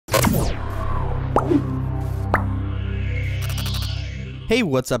Hey,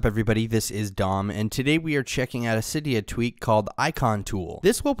 what's up everybody? This is Dom, and today we are checking out a Cydia tweak called Icon Tool.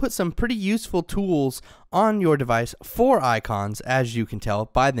 This will put some pretty useful tools on your device for icons, as you can tell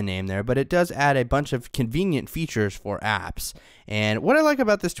by the name there, but it does add a bunch of convenient features for apps. And what I like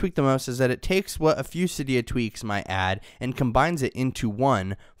about this tweak the most is that it takes what a few Cydia tweaks might add and combines it into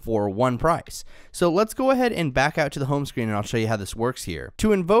one for one price. So let's go ahead and back out to the home screen and I'll show you how this works here.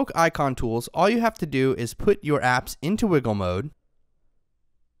 To invoke icon tools, all you have to do is put your apps into wiggle mode.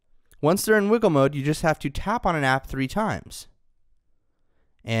 Once they're in wiggle mode, you just have to tap on an app 3 times.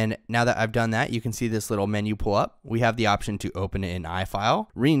 And now that I've done that, you can see this little menu pull up. We have the option to open it in iFile,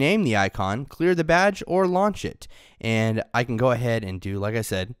 rename the icon, clear the badge, or launch it. And I can go ahead and do, like I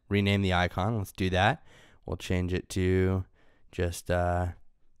said, rename the icon. Let's do that. We'll change it to just AS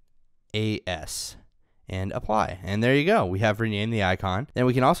and apply. And there you go. We have renamed the icon. Then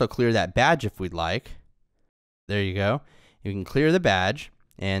we can also clear that badge if we'd like. There you go. You can clear the badge.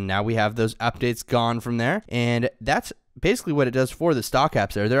 And now we have those updates gone from there. And that's basically what it does for the stock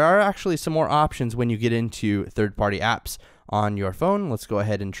apps there. There are actually some more options when you get into third-party apps on your phone. Let's go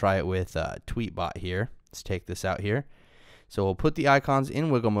ahead and try it with Tweetbot here. Let's take this out here. So we'll put the icons in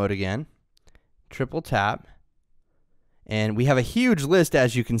wiggle mode again. Triple tap. And we have a huge list,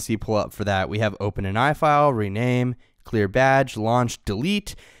 as you can see, pull up for that. We have open an iFile, rename, clear badge, launch,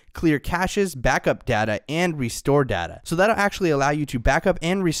 delete, clear caches, backup data, and restore data. So that'll actually allow you to backup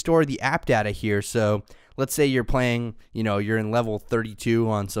and restore the app data here. So let's say you're playing, you're in level 32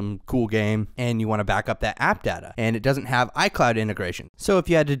 on some cool game and you want to back up that app data and it doesn't have iCloud integration. So if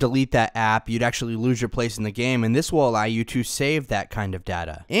you had to delete that app, you'd actually lose your place in the game, and this will allow you to save that kind of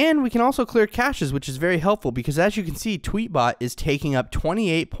data. And we can also clear caches, which is very helpful because as you can see, Tweetbot is taking up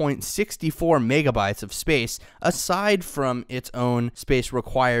 28.64 megabytes of space aside from its own space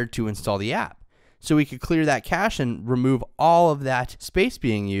required to install the app. So we could clear that cache and remove all of that space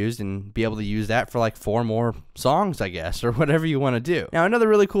being used and be able to use that for like 4 more songs, I guess, or whatever you want to do. Now, another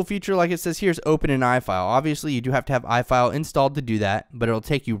really cool feature, like it says here, is open an iFile. Obviously, you do have to have iFile installed to do that, but it'll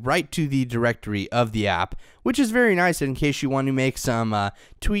take you right to the directory of the app, which is very nice in case you want to make some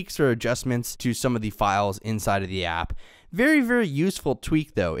tweaks or adjustments to some of the files inside of the app. Very, very useful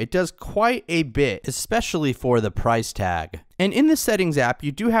tweak though. It does quite a bit, especially for the price tag. And in the settings app,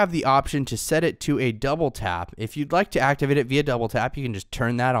 you do have the option to set it to a double tap. If you'd like to activate it via double tap, you can just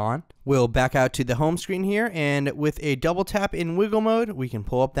turn that on. We'll back out to the home screen here, and with a double tap in wiggle mode, we can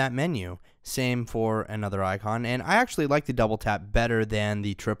pull up that menu. Same for another icon, and I actually like the double tap better than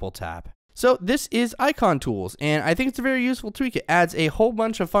the triple tap. So this is Icon Tools, and I think it's a very useful tweak. It adds a whole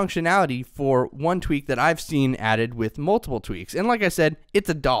bunch of functionality for one tweak that I've seen added with multiple tweaks. And like I said, it's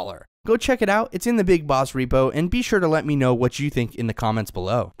 $1. Go check it out. It's in the BigBoss repo, and be sure to let me know what you think in the comments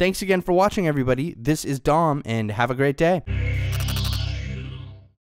below. Thanks again for watching, everybody. This is Dom, and have a great day.